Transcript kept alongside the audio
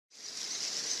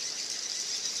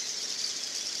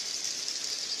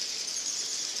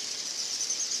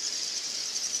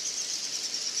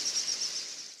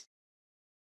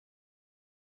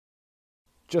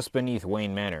Just beneath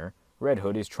Wayne Manor, Red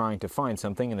Hood is trying to find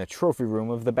something in the trophy room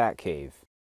of the Batcave.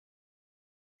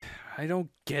 I don't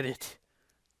get it.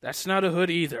 That's not a hood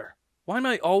either. Why am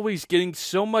I always getting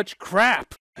so much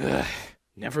crap? Ugh,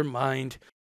 never mind.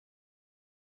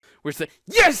 Where's the...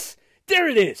 Yes! There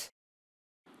it is!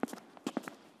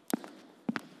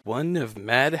 One of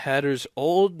Mad Hatter's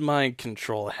old mind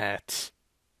control hats.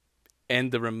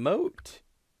 And the remote.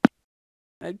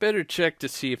 I'd better check to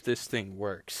see if this thing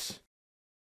works.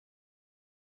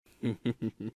 Should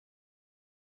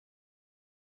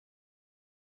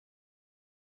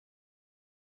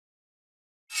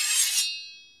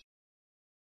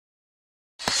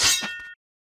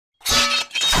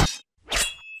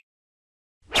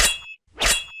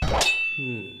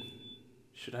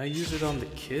I use it on the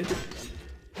kid?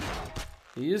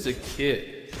 He is a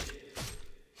kid.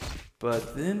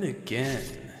 But then again,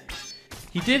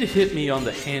 he did hit me on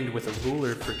the hand with a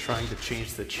ruler for trying to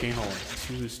change the channel on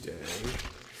Tuesday.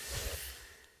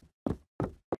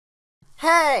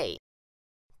 Hey!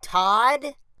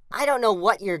 Todd? I don't know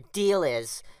what your deal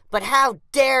is, but how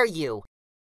dare you?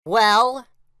 Well,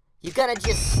 you gonna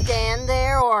just stand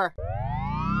there, or...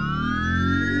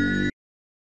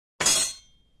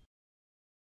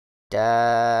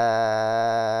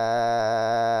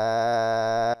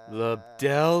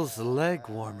 Lobdell's leg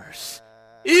warmers.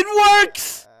 It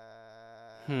works!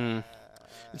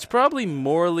 It's probably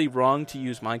morally wrong to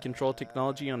use mind control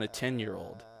technology on a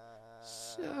 10-year-old.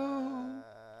 So...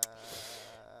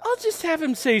 I'll just have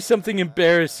him say something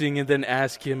embarrassing and then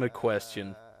ask him a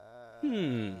question.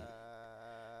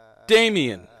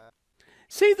 Damien,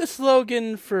 say the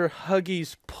slogan for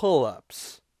Huggy's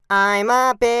pull-ups. I'm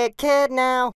a big kid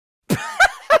now.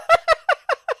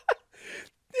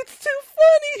 It's too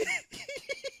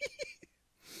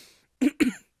funny!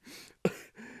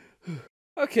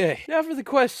 Okay, now for the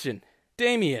question.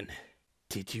 Damien,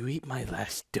 did you eat my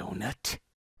last donut?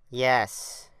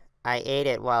 Yes, I ate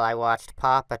it while I watched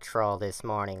Paw Patrol this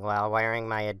morning while wearing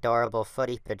my adorable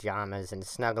footy pajamas and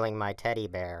snuggling my teddy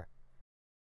bear.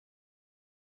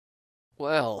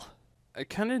 Well, I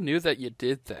kinda knew that you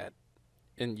did that,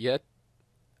 and yet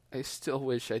I still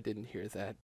wish I didn't hear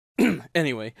that.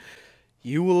 Anyway,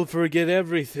 you will forget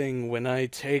everything when I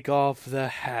take off the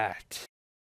hat.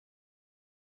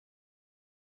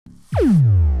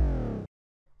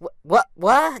 What?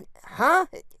 Huh?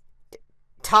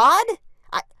 Todd?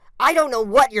 I don't know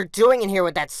what you're doing in here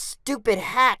with that stupid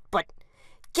hat, but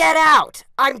get out!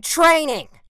 I'm training!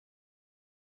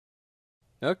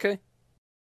 Okay.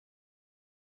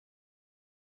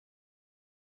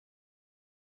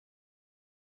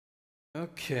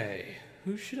 Okay,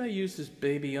 who should I use this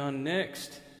baby on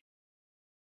next?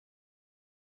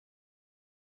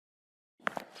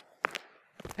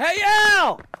 Hey,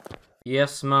 Al!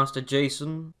 Yes, Master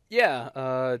Jason?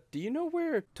 Yeah, do you know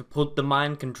where... To put the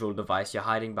mind control device you're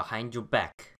hiding behind your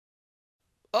back.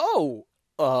 Oh,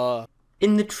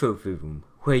 In the trophy room,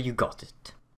 where you got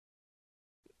it.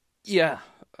 yeah,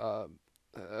 of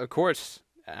course,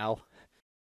 Al.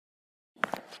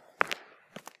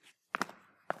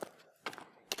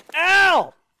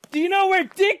 Al! Do you know where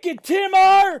Dick and Tim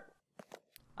are?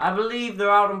 I believe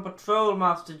they're out on patrol,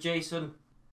 Master Jason.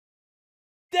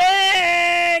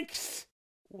 Thanks!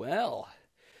 Well,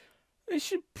 I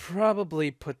should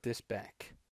probably put this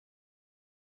back.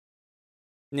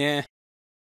 Nah.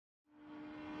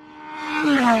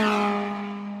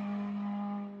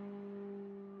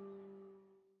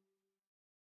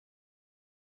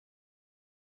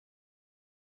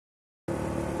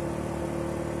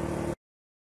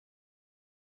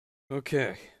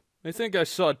 Okay, I think I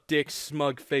saw Dick's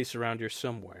smug face around here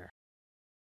somewhere.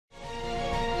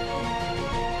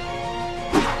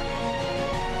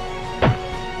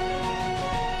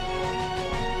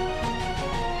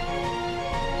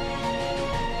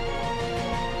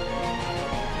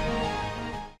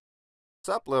 What's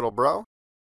up, little bro?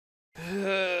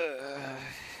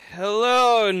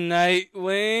 Hello,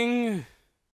 Nightwing.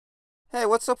 Hey,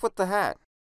 what's up with the hat?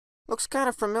 Looks kind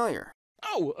of familiar.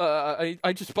 Oh,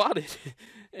 I just bought it.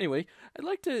 Anyway, I'd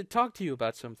like to talk to you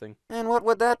about something. And what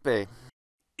would that be?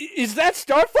 Is that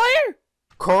Starfire?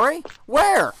 Corey?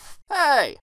 Where?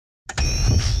 Hey!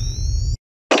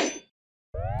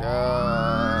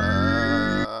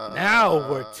 Now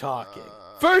we're talking.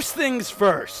 First things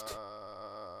first.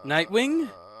 Nightwing,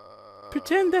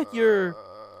 pretend that you're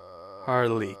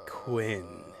Harley Quinn.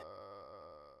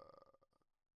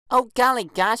 Oh, golly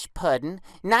gosh, Puddin'.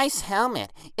 Nice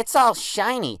helmet. It's all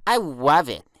shiny. I love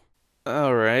it.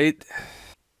 Alright.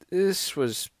 This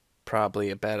was probably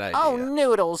a bad idea. Oh,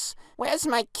 noodles. Where's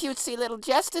my cutesy little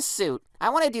justice suit? I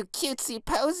want to do cutesy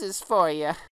poses for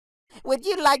you. Would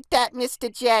you like that,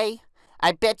 Mr. J?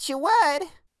 I bet you would.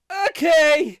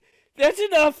 Okay, that's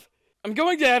enough. I'm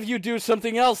going to have you do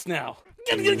something else now.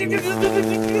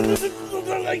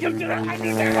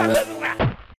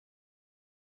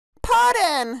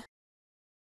 Pardon!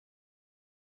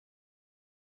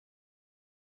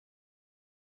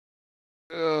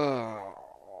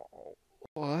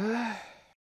 What?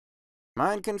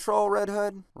 Mind control, Red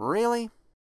Hood? Really?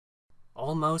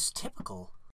 Almost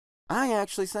typical. I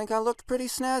actually think I looked pretty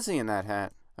snazzy in that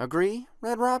hat. Agree,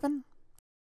 Red Robin?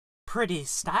 Pretty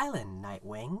stylin',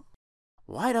 Nightwing.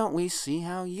 Why don't we see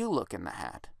how you look in the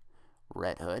hat,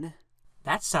 Red Hood?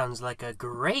 That sounds like a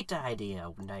great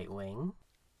idea, Nightwing.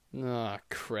 Aw,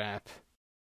 crap.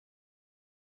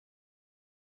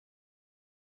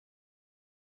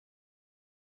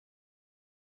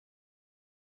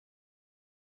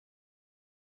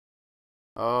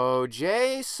 Oh,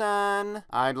 Jason,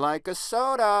 I'd like a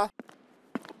soda.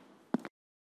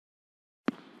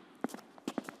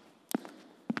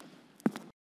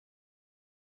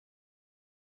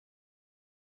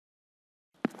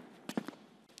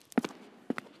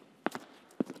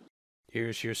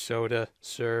 Here's your soda,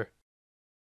 sir.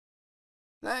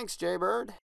 Thanks,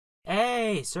 Jaybird.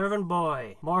 Hey, servant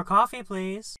boy, more coffee,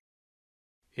 please.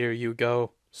 Here you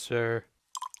go, sir.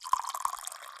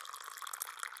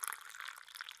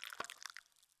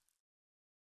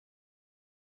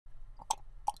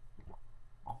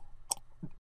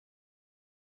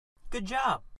 Good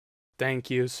job. Thank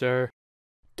you, sir.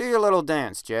 Do your little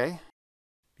dance, Jay.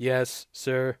 Yes,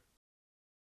 sir.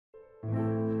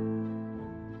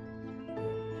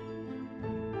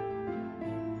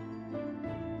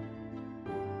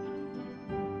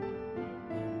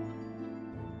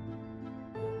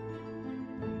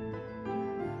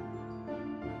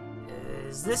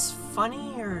 Is this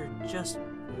funny or just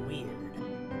weird?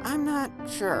 I'm not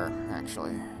sure,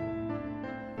 actually.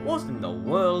 What in the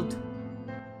world?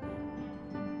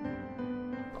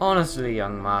 Honestly,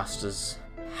 young masters,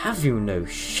 have you no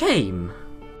shame?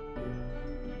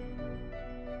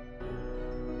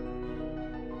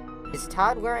 Is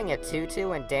Todd wearing a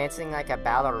tutu and dancing like a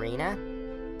ballerina?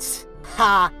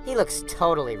 Ha! He looks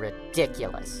totally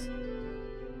ridiculous.